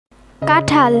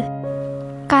কাঁঠাল,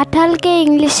 কাঁঠালকে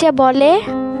ইংলিশে বলে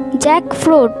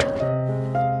জ্যাকফ্রুট।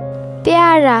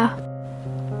 পেয়ারা,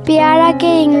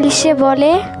 পেয়ারাকে ইংলিশে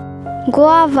বলে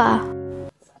গোয়াভা।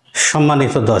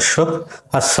 সম্মানিত দর্শক,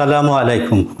 আসসালামু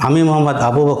আলাইকুম। আমি মোহাম্মদ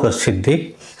আবু বকর সিদ্দিক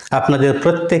আপনাদের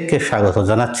প্রত্যেককে স্বাগত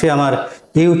জানাচ্ছি আমার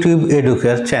ইউটিউব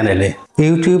এডুকেয়ার চ্যানেলে।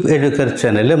 ইউটিউব এডুকেয়ার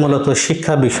চ্যানেলে মূলত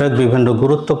শিক্ষা বিষয়ক বিভিন্ন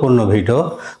গুরুত্বপূর্ণ ভিডিও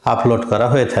আপলোড করা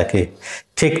হয়ে থাকে।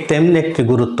 ঠিক তেমনি একটি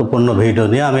গুরুত্বপূর্ণ ভিডিও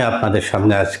নিয়ে আমি আপনাদের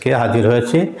সামনে আজকে হাজির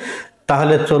হয়েছি।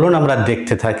 তাহলে চলুন আমরা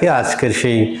দেখতে থাকি আজকের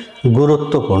সেই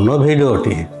গুরুত্বপূর্ণ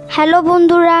ভিডিওটি। হ্যালো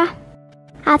বন্ধুরা,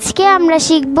 আজকে আমরা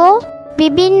শিখব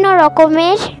বিভিন্ন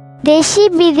রকমের দেশি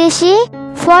বিদেশি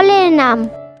ফলের নাম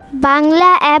বাংলা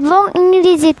এবং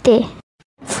ইংরেজিতে।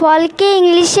 ফলকে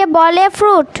ইংলিশে বলে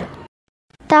ফ্রুট।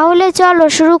 তাহলে চলো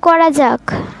শুরু করা যাক।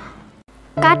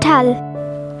 কাঁঠাল,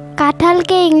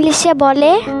 কাঁঠালকে ইংলিশে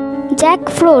বলে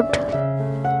জ্যাকফ্রুট।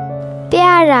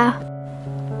 পেয়ারা,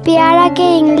 পেয়ারাকে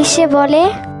ইংলিশে বলে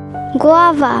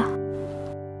গোয়াভা।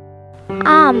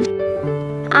 আম,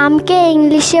 আমকে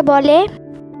ইংলিশে বলে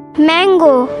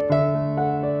ম্যাঙ্গো।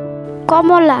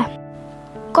 কমলা,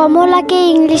 কমলাকে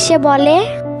ইংলিশে বলে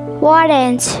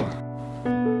অরেঞ্জ।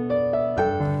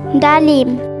 ডালিম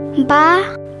বা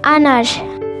আনার,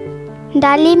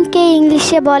 ডালিমকে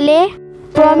ইংলিশে বলে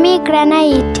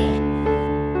পমিগ্রানাইট।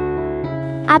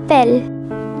 আপেল,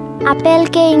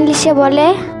 আপেলকে ইংলিশে বলে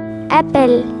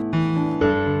অ্যাপেল।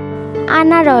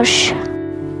 আনারস,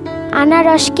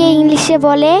 আনারসকে ইংলিশে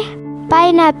বলে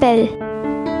পাইনঅ্যাপেল।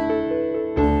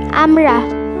 আমড়া,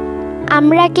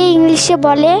 আমড়াকে ইংলিশে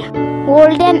বলে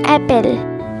গোল্ডেন অ্যাপেল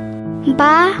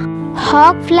বা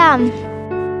হক প্লাম।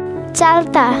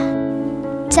 চালতা,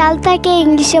 চালতাকে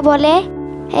ইংলিশে বলে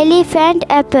এলিফ্যান্ট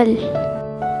অ্যাপেল।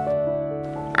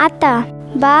 আতা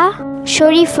বা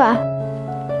শরীফা,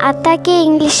 আতাকে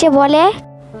ইংলিশে বলে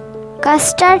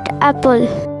কাস্টার্ড অ্যাপেল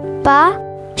বা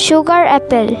সুগার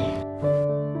অ্যাপেল।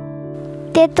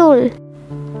 তেঁতুল,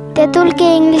 তেঁতুলকে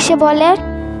ইংলিশে বলে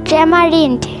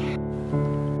ট্যামারিন্ড।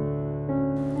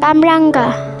 কামরাঙ্গা,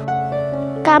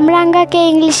 কামরাঙ্গাকে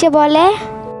ইংলিশে বলে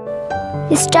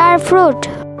স্টার ফ্রুট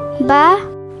বা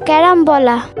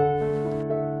ক্যারামবলা।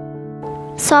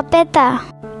 সপেতা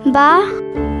বা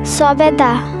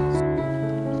সবেদা,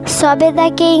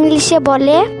 সবেদাকে ইংলিশে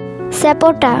বলে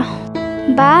স্যাপোটা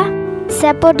বা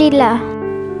স্যাপোডিলা।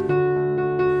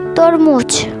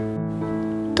 তরমুজ,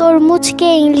 তরমুজকে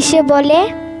ইংলিশে বলে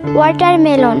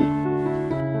ওয়াটারমেলন।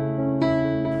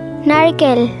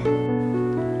 নারকেল,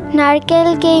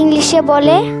 নারকেলকে ইংলিশে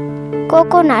বলে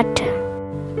কোকোনাট।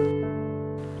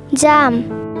 জাম,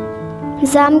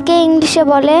 জামকে ইংলিশে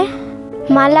বলে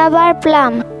মালাবার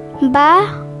প্লাম বা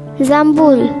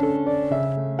জাম্বুল।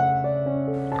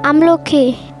 আমলকি,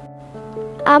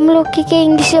 আমলকিকে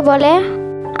ইংলিশে বলে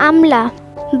আমলা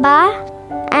বা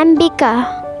অ্যাম্বিকা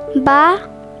বা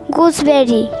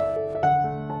গুজবেরি।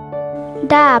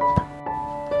 ডাব,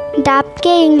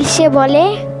 ডাবকে ইংলিশে বলে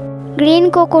গ্রিন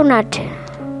কোকোনাট।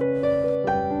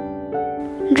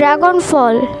 ড্রাগন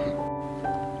ফল,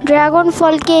 ড্রাগন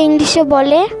ফলকে ইংলিশে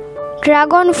বলে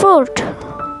ড্রাগন ফ্রুট।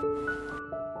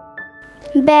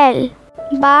 বেল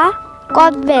বা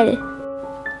কদবেল,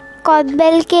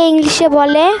 কদবেলকে ইংলিশে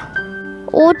বলে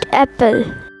উড অ্যাপেল।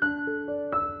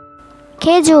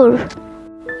 খেজুর,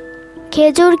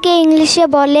 খেজুরকে ইংলিশে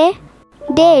বলে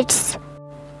ডেটস।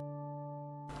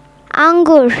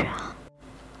 আঙ্গুর,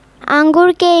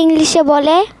 আঙ্গুরকে ইংলিশে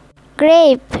বলে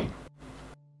গ্রেপ।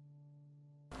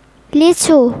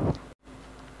 লিচু,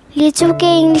 লিচুকে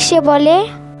ইংলিশে বলে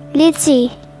লিচি।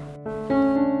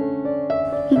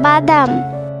 বাদাম,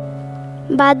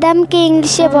 বাদামকে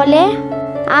ইংলিশে বলে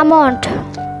আমন্ড।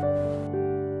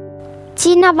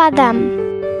 চীনা বাদাম,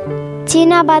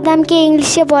 চীনা বাদামকে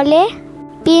ইংলিশে বলে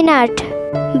পিনাট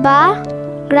বা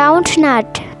গ্রাউন্ডনাট।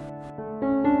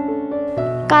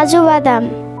 কাজু বাদাম,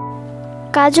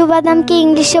 কাজু বাদামকে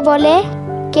ইংলিশে বলে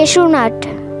ক্যাশিউনাট।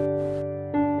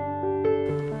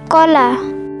 কলা,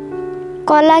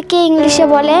 কলাকে ইংলিশে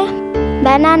বলে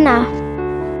ব্যানানা।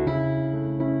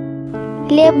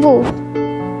 লেবু,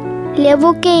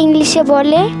 লেবুকে ইংলিশে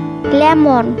বলে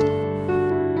লেমন।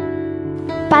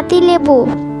 পাতিলেবু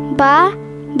বা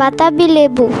বাতাবি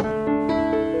লেবু,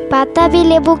 বাতাবি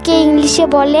লেবুকে ইংলিশে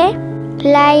বলে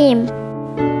লাইম।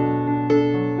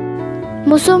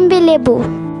 মুসুম্বি লেবু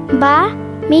বা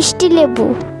মিষ্টি লেবু,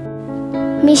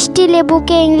 মিষ্টি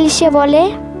লেবুকে ইংলিশে বলে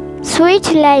সুইট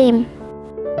লাইম।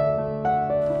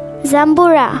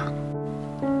 জাম্বুরা,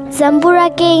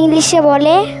 জাম্বুরাকে ইংলিশে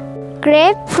বলে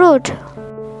গ্রেপ ফ্রুট।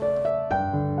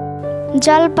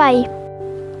 জলপাই,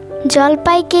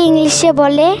 জলপাইকে ইংলিশে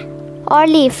বলে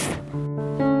অলিভ।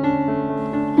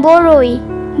 বরই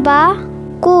বা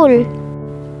কুল।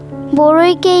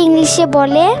 বড়ইকে ইংলিশে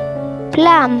বলে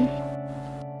প্লাম।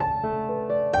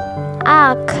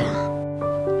 আখ,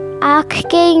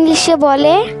 আখকে ইংলিশে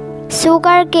বলে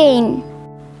সুগার কেইন।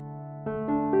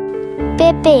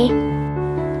 পেঁপে,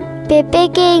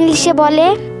 পেঁপেকে ইংলিশে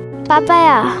বলে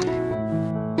পাপায়া।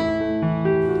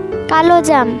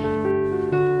 কালোজাম,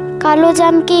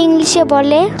 কালোজামকে ইংলিশে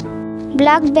বলে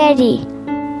ব্ল্যাকবেরি।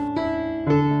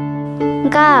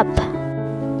 গাব,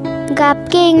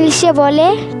 গাবকে ইংলিশে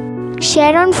বলে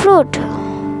শ্যারন ফ্রুট।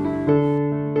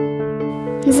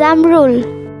 জামরুল,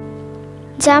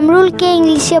 জামরুলকে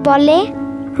ইংলিশে বলে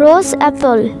রোজ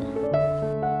অ্যাপল।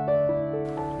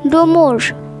 ডুমুর,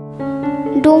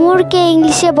 ডুমুরকে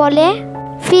ইংলিশে বলে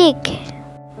ফিগ।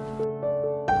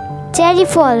 চেরি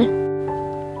ফল,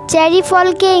 চেরি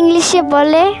ফলকে ইংলিশে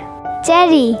বলে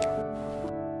চেরি।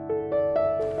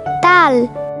 তাল,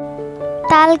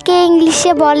 তালকে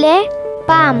ইংলিশে বলে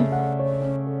পাম।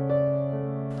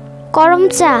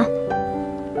 করমচা,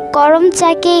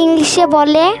 করমচাকে ইংলিশে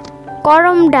বলে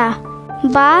করমডা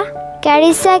বা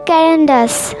ক্যারিসা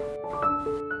ক্যারেন্ডাস।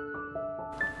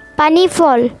 পানি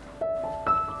ফল,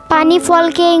 পানি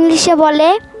ফলকে ইংলিশে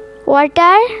বলে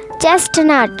ওয়াটার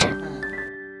চেস্টনাট।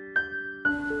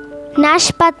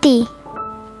 নাশপাতি,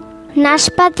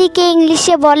 নাশপাতিকে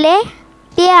ইংলিশে বলে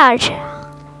পেয়ার।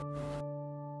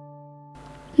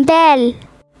 বেল,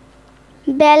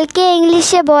 বেলকে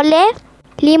ইংলিশে বলে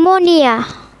লিমোনিয়া।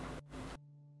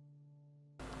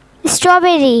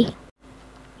 স্ট্রবেরি,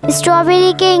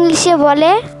 স্ট্রবেরিকে ইংলিশে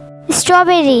বলে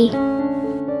স্ট্রবেরি।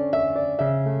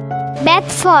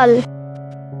 বেতফল,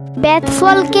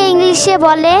 বেতফলকে ইংলিশে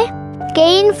বলে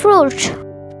কেইন ফ্রুট।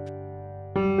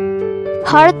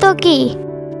 হরতকি,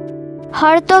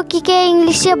 হরতকিকে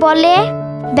ইংলিশে বলে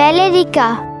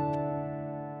ব্যালেরিকা।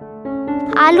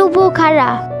 আলু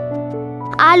বোখারা,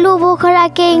 আলু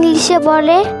বোখারাকে ইংলিশে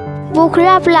বলে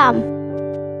বুখরা প্লাম।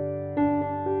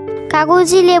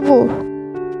 কাগজি লেবু,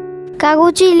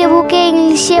 কাগজি লেবুকে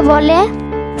ইংলিশে বলে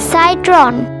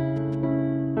সাইট্রন।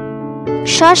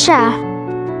 শসা,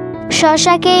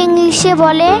 শসাকে ইংলিশে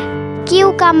বলে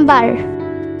কিউকাম্বার।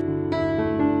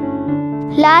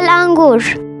 লাল আঙ্গুর,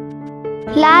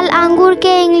 লাল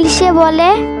আঙ্গুরকে ইংলিশে বলে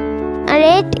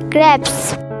রেড গ্রেপস।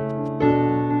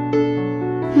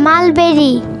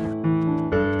 মালবেরি,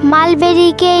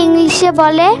 মালবেরিকে ইংলিশে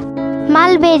বলে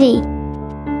মালবেরি।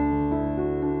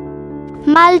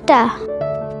 মাল্টা,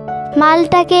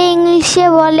 মাল্টাকে ইংলিশে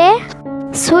বলে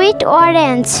সুইট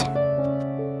অরেঞ্জ।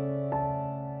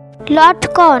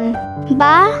 লটকন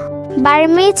বা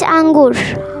বার্মিজ আঙ্গুর,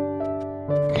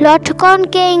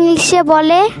 লটকনকে ইংলিশে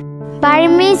বলে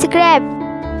বার্মিজ গ্রেপ।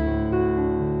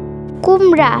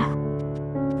 কুমড়া,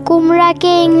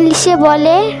 কুমড়াকে ইংলিশে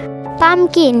বলে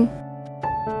পামকিন।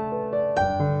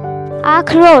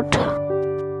 আখরোট,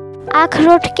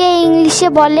 আখরোটকে ইংলিশে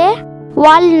বলে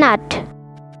ওয়ালনাট।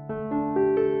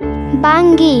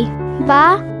 বাঙ্গি বা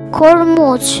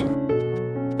খরমুজ,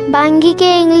 বাঙ্গিকে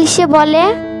ইংলিশে বলে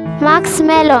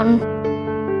মাস্কমেলন।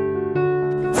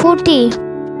 ফুটি,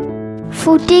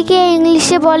 ফুটিকে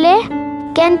ইংলিশে বলে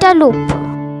ক্যান্টালুপ।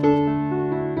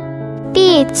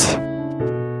 পিচ,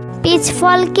 পিচ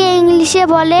ফলকে ইংলিশে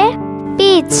বলে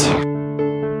পিচ।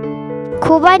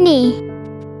 খুবানি,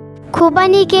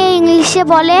 খুবানিকে ইংলিশে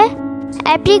বলে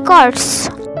অ্যাপ্রিকটস।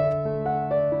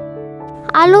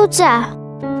 আলুচা,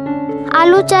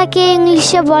 আলুচাকে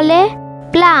ইংলিশে বলে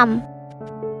প্লাম।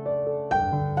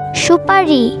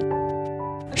 সুপারি,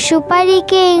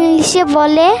 সুপারিকে ইংলিশে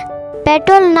বলে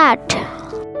পেটল নাট।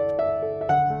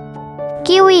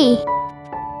 কিউই,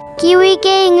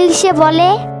 কিউইকে ইংলিশে বলে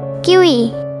কিউই।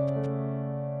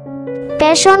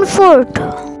 প্যাশন ফ্রুট,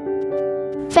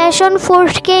 প্যাশন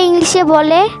ফ্রুটকে ইংলিশে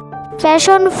বলে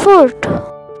প্যাশন ফ্রুট।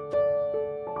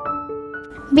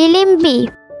 বিলিম্বি,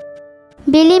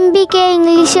 বিলিম্বিকে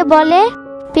ইংলিশে বলে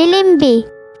বিলিম্বি।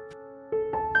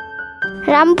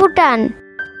 রামবুটান,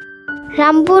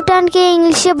 রামবুটানকে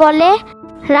ইংলিশে বলে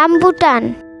রামবুটান।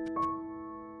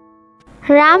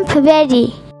 রাম্পবেরি,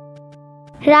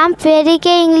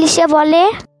 রাম্পবেরিকে ইংলিশে বলে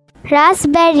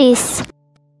রাসবেরিস।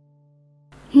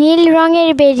 নীল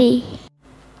রঙের বেরি,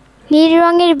 নীল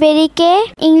রঙের বেরিকে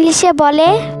ইংলিশে বলে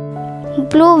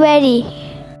ব্লুবেরি।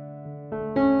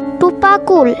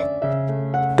 টুপাকুল,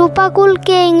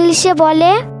 টুপাকুলকে ইংলিশে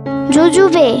বলে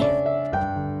জুজুবে।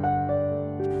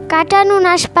 কাটানু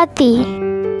নাশপাতি,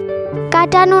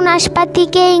 কাটানু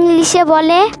নাশপাতিকে ইংলিশে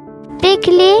বলে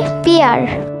প্রিকলি পিয়ার।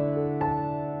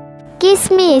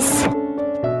 কিসমিস,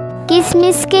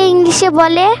 কিসমিসকে ইংলিশে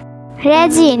বলে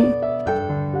রেজিন।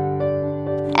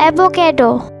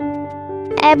 অ্যাভোক্যাডো,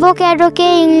 অ্যাভোক্যাডোকে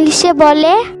ইংলিশে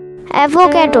বলে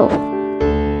অ্যাভোক্যাডো।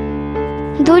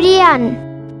 দুরিয়ান।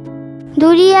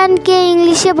 দুরিয়ানকে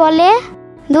ইংলিশে বলে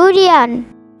দুরিয়ান।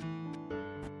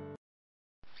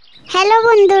 হ্যালো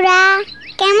বন্ধুরা,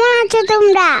 কেমন আছো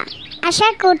তোমরা? আশা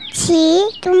করছি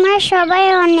তোমরা সবাই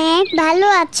অনেক ভালো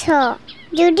আছো।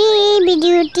 যদি এই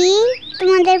ভিডিওটি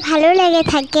তোমাদের ভালো লেগে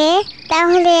থাকে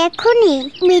তাহলে এখনই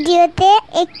ভিডিওতে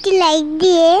একটি লাইক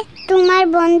দিয়ে তোমার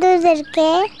বন্ধুদেরকে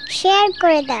শেয়ার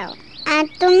করে দাও। আর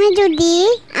তুমি যদি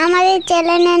আমাদের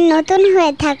চ্যানেলে নতুন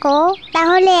হয়ে থাকো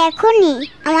তাহলে এখনই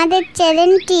আমাদের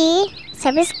চ্যানেলটি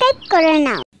সাবস্ক্রাইব করে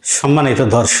নাও। সম্মানিত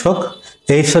দর্শক,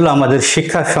 এই ছিল আমাদের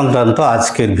শিক্ষা সংক্রান্ত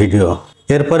আজকের ভিডিও।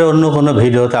 এরপরে অন্য কোনো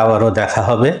ভিডিওতে আবারও দেখা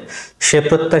হবে, সে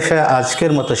প্রত্যাশা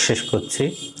আজকের মতো শেষ করছি।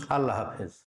 আল্লাহ হাফেজ।